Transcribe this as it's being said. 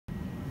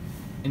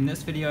In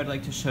this video, I'd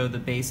like to show the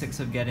basics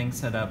of getting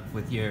set up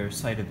with your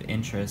site of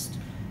interest.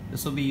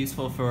 This will be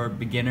useful for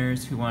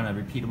beginners who want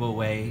a repeatable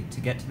way to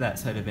get to that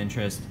site of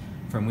interest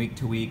from week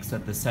to week so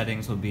that the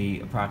settings will be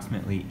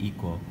approximately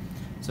equal.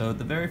 So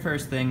the very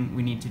first thing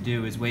we need to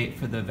do is wait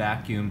for the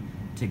vacuum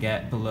to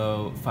get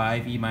below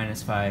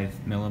 5e-5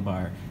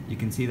 millibar. You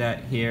can see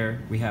that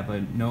here. We have a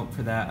note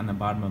for that on the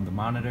bottom of the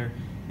monitor.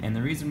 And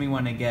the reason we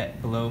want to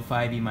get below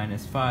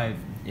 5e-5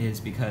 is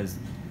because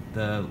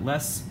the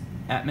less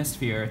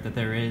atmosphere that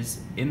there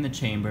is in the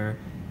chamber,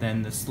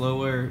 then the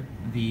slower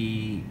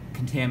the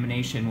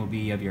contamination will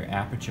be of your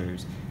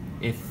apertures.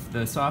 If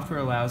the software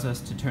allows us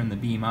to turn the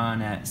beam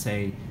on at,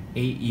 say,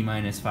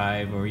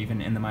 8e-5 or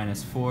even in the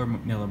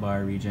 -4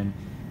 millibar region,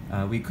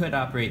 we could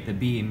operate the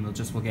beam.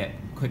 We'll get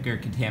quicker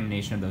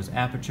contamination of those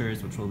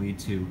apertures, which will lead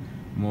to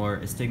more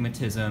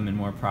astigmatism and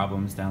more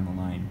problems down the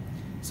line.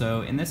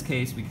 So in this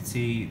case, we can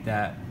see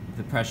that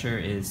the pressure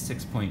is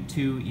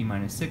 6.2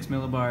 e-6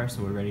 millibar,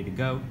 so we're ready to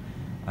go.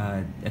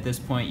 At this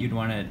point, you'd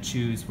want to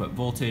choose what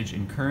voltage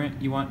and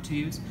current you want to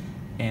use,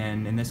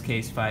 and in this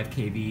case 5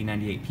 kV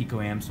 98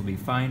 picoamps will be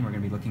fine. We're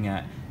going to be looking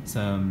at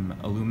some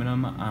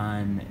aluminum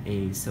on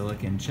a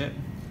silicon chip.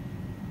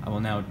 I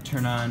will now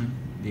turn on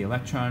the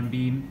electron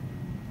beam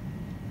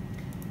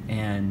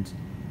and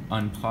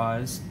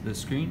unpause the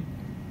screen.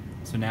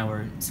 So now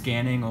we're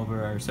scanning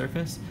over our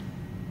surface.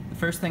 The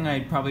first thing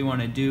I'd probably want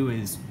to do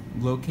is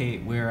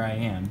locate where I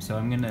am. So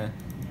I'm going to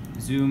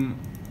zoom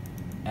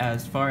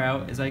as far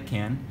out as I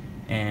can,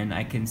 and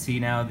I can see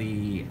now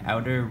the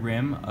outer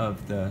rim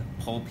of the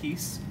pole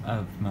piece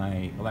of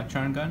my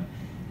electron gun,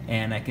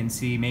 and I can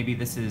see maybe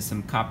this is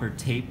some copper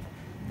tape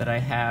that I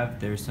have.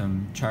 There's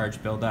some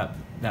charge buildup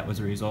that was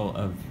a result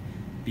of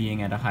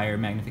being at a higher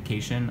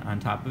magnification on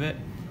top of it.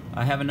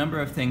 I have a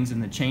number of things in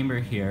the chamber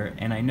here,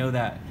 and I know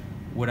that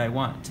what I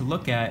want to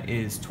look at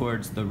is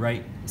towards the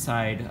right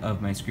side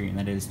of my screen,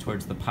 that is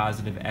towards the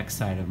positive X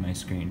side of my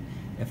screen.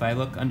 If I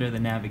look under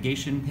the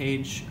navigation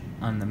page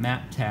on the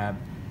map tab,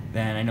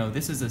 then I know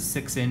this is a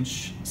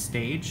 6-inch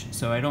stage,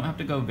 so I don't have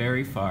to go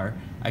very far.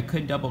 I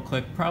could double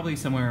click probably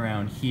somewhere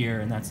around here,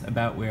 and that's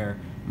about where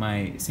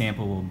my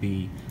sample will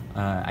be.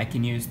 I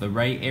can use the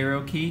right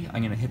arrow key.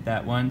 I'm going to hit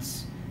that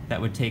once. That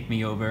would take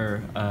me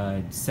over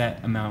a set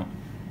amount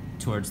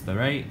towards the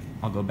right.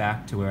 I'll go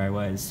back to where I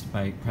was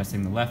by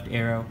pressing the left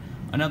arrow.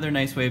 Another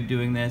nice way of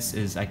doing this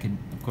is I could,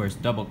 of course,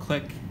 double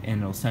click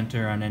and it'll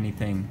center on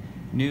anything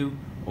new,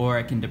 or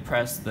I can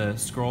depress the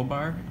scroll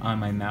bar on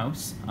my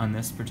mouse on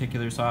this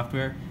particular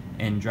software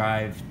and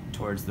drive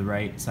towards the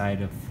right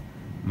side of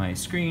my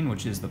screen,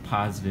 which is the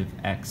positive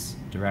X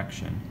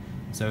direction.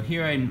 So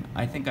here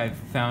I think I've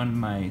found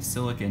my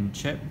silicon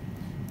chip,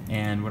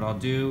 and what I'll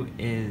do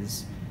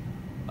is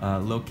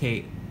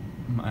locate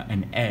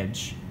an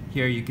edge.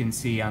 Here you can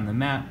see on the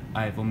map,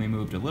 I've only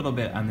moved a little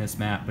bit on this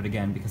map, but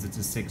again, because it's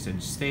a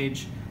 6-inch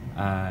stage,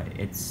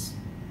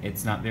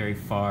 it's not very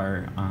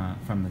far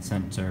from the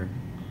center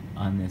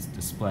on this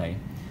display.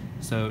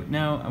 So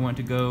now I want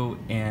to go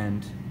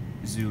and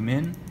zoom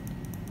in,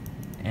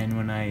 and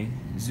when I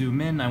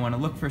zoom in, I want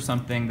to look for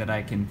something that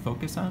I can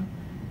focus on.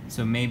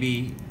 So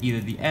maybe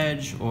either the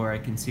edge, or I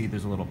can see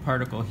there's a little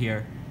particle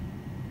here.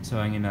 So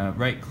I'm going to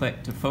right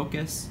click to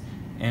focus,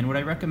 and what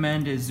I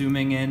recommend is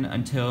zooming in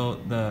until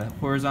the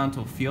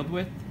horizontal field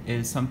width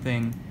is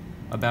something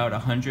about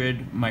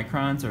 100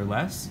 microns or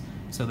less,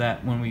 so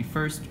that when we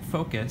first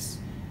focus,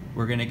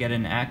 we're going to get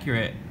an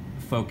accurate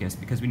focus,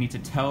 because we need to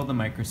tell the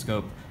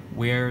microscope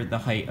where the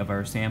height of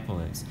our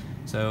sample is.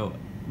 So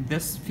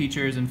this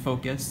feature is in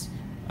focus.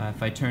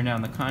 If I turn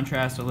down the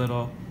contrast a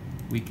little,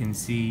 we can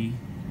see,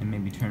 and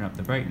maybe turn up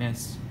the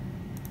brightness,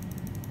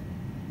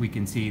 we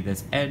can see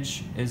this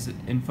edge is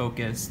in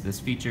focus, this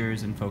feature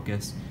is in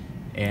focus,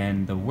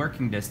 and the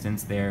working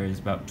distance there is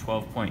about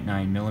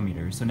 12.9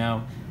 millimeters. So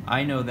now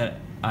I know that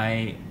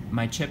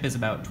my chip is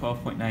about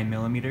 12.9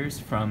 millimeters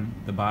from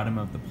the bottom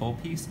of the pole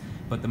piece,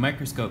 but the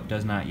microscope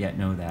does not yet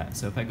know that.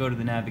 So if I go to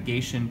the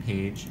navigation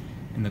page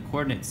in the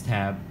coordinates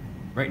tab,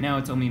 right now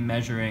it's only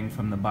measuring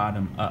from the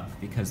bottom up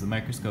because the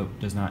microscope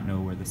does not know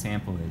where the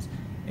sample is.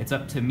 It's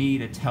up to me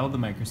to tell the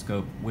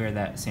microscope where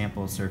that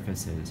sample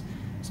surface is.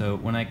 So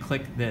when I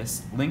click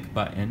this link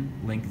button,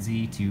 link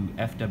Z to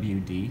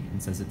FWD,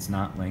 and says it's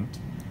not linked,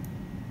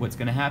 what's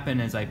going to happen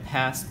is I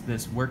pass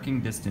this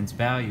working distance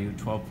value,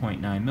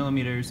 12.9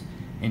 millimeters,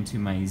 into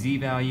my Z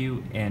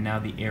value, and now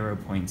the arrow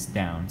points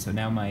down. So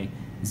now my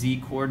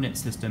Z coordinate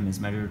system is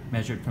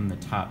measured from the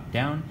top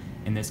down,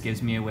 and this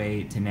gives me a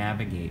way to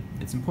navigate.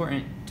 It's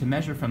important to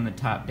measure from the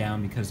top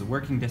down because the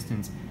working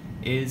distance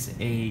is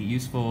a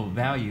useful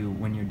value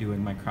when you're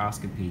doing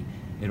microscopy.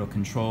 It'll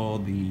control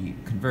the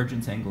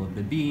convergence angle of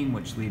the beam,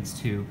 which leads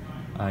to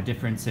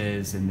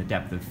differences in the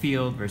depth of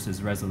field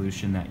versus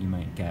resolution that you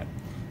might get.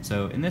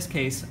 So in this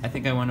case, I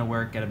think I want to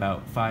work at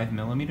about 5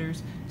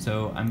 millimeters,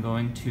 so I'm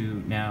going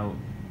to now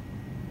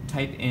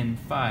type in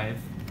 5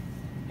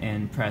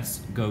 and press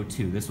Go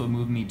To. This will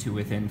move me to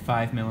within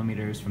 5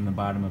 millimeters from the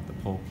bottom of the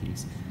pole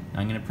piece. Now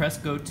I'm going to press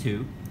Go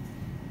To,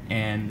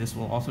 and this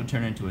will also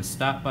turn into a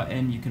stop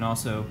button. You can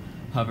also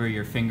hover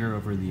your finger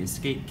over the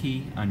escape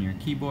key on your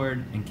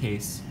keyboard in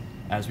case,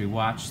 as we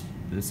watch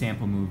the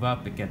sample move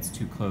up, it gets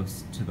too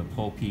close to the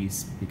pole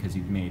piece because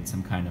you've made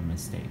some kind of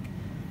mistake.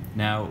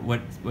 Now,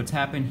 what's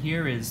happened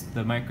here is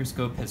the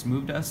microscope has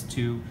moved us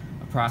to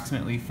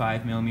approximately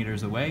 5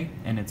 millimeters away,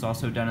 and it's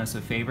also done us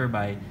a favor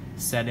by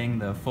setting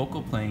the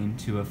focal plane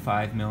to a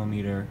 5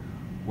 millimeter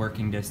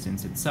working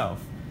distance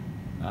itself.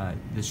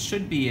 This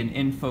should be an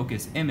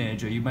in-focus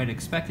image, or you might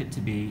expect it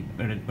to be,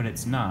 but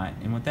it's not.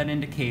 And what that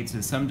indicates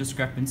is some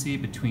discrepancy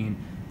between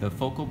the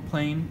focal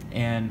plane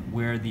and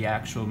where the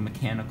actual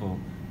mechanical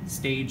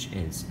stage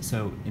is.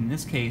 So in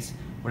this case,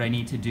 what I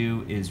need to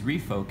do is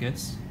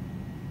refocus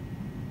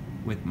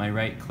with my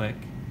right click,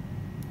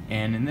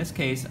 and in this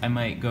case I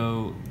might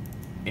go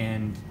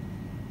and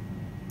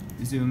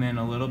zoom in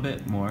a little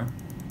bit more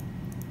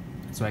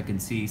so I can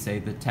see, say,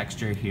 the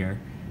texture here.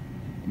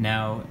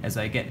 Now as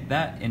I get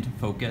that into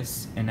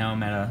focus, and now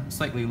I'm at a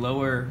slightly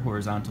lower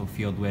horizontal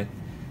field width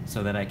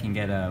so that I can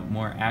get a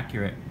more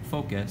accurate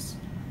focus,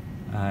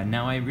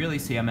 now I really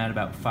see I'm at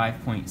about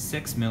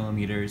 5.6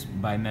 millimeters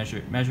by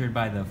measured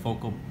by the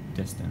focal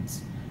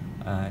distance.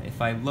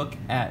 If I look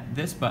at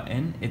this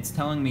button, it's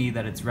telling me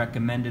that it's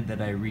recommended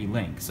that I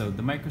relink. So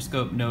the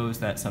microscope knows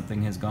that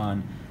something has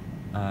gone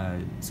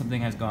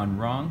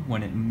wrong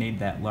when it made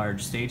that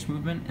large stage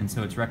movement, and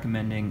so it's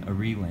recommending a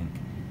relink.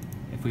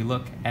 If we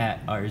look at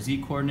our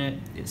z-coordinate,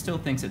 it still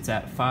thinks it's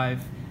at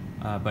 5,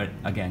 but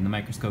again, the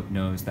microscope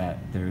knows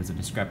that there is a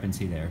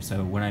discrepancy there.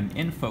 So when I'm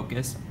in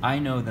focus, I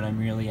know that I'm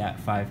really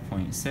at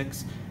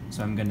 5.6,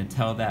 so I'm going to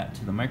tell that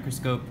to the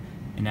microscope,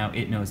 and now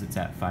it knows it's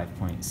at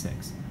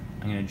 5.6.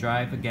 I'm going to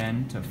drive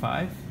again to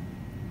 5,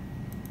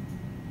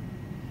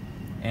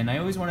 and I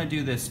always want to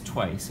do this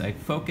twice. I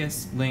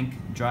focus, link,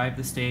 drive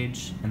the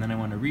stage, and then I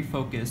want to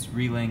refocus,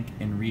 relink,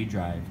 and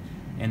redrive.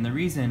 And the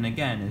reason,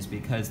 again, is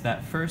because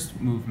that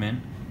first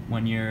movement,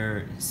 when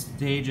your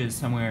stage is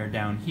somewhere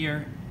down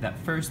here, that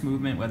first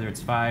movement, whether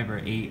it's 5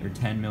 or 8 or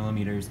 10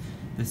 millimeters,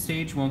 the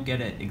stage won't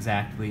get it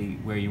exactly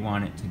where you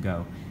want it to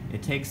go.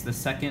 It takes the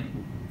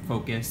second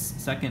focus,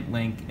 second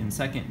link, and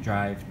second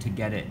drive to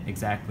get it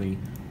exactly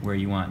where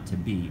you want to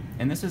be.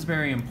 And this is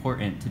very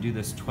important to do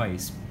this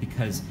twice,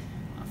 because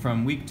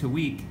from week to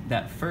week,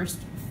 that first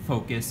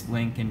focus,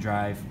 link, and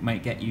drive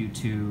might get you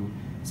to,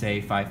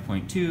 say,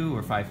 5.2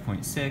 or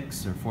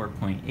 5.6 or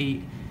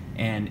 4.8,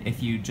 and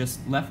if you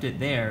just left it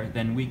there,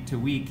 then week to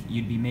week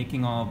you'd be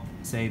making all,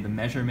 say, the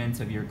measurements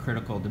of your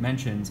critical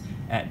dimensions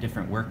at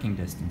different working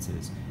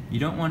distances. You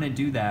don't want to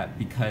do that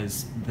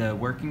because the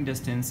working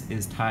distance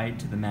is tied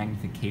to the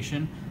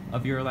magnification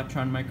of your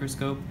electron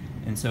microscope,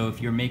 and so if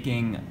you're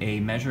making a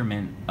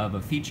measurement of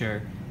a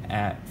feature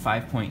at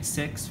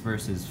 5.6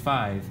 versus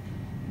 5,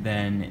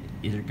 then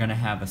you're going to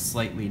have a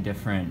slightly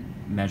different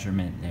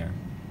measurement there.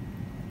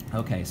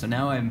 Okay, so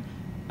now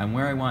I'm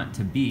where I want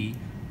to be,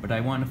 but I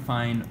want to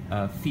find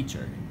a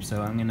feature.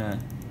 So I'm going to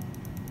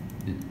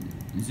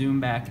zoom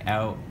back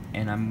out,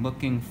 and I'm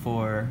looking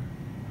for,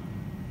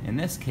 in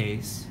this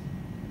case,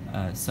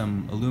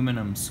 some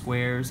aluminum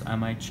squares on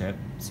my chip.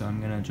 So I'm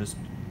going to just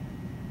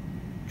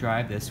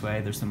drive this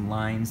way. There's some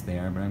lines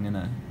there, but I'm going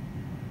to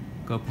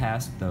go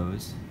past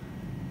those.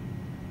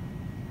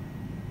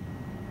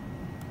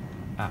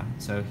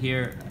 So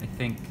here I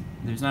think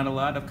there's not a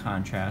lot of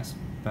contrast,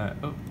 but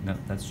oh no,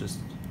 that's just,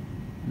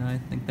 no, I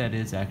think that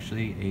is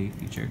actually a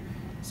feature.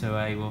 So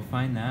I will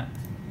find that,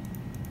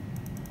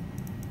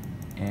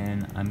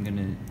 and I'm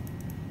gonna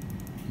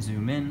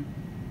zoom in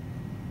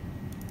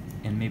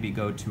and maybe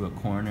go to a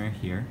corner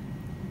here,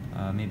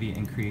 maybe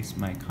increase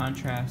my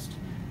contrast.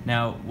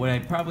 Now what I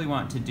probably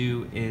want to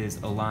do is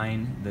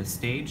align the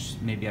stage.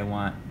 Maybe I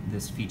want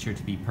this feature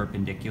to be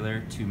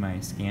perpendicular to my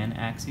scan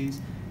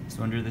axes.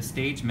 So under the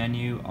stage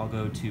menu, I'll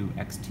go to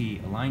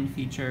XT Align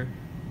feature.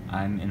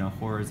 I'm in a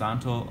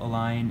horizontal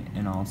align,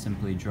 and I'll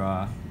simply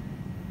draw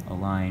a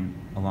line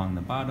along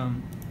the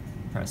bottom,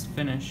 press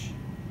finish.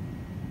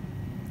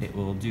 It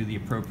will do the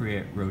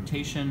appropriate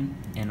rotation,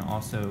 and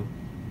also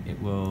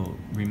it will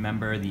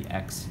remember the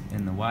X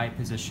and the Y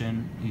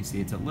position. You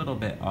see it's a little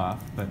bit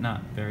off, but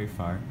not very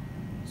far.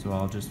 So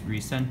I'll just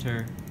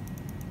recenter,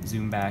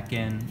 zoom back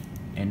in,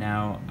 and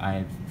now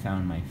I've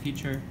found my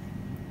feature.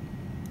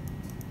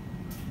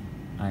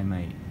 I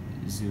might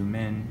zoom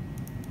in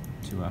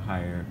to a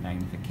higher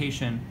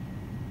magnification.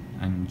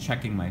 I'm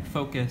checking my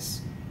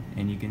focus,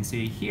 and you can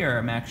see here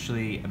I'm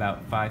actually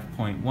about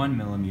 5.1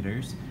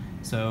 millimeters.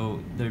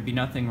 So there'd be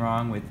nothing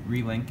wrong with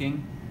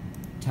relinking,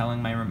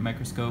 telling my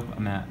microscope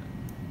I'm at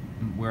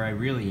where I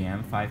really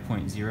am,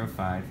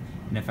 5.05.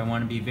 And if I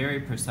want to be very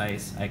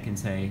precise, I can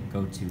say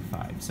go to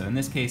 5. So in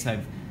this case,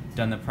 I've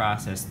done the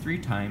process 3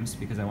 times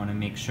because I want to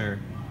make sure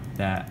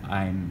that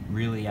I'm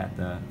really at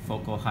the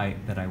focal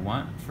height that I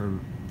want for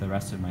the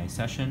rest of my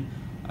session.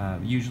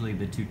 Usually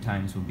the 2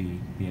 times will be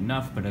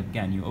enough, but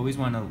again, you always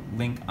want to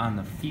link on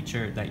the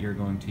feature that you're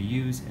going to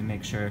use and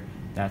make sure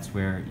that's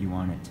where you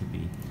want it to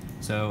be.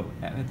 So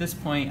at this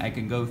point, I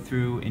can go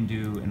through and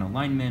do an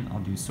alignment. I'll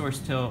do source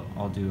tilt,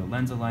 I'll do a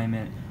lens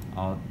alignment,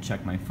 I'll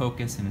check my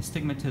focus and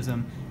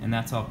astigmatism, and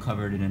that's all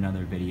covered in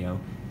another video,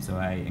 so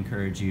I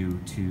encourage you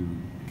to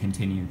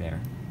continue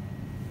there.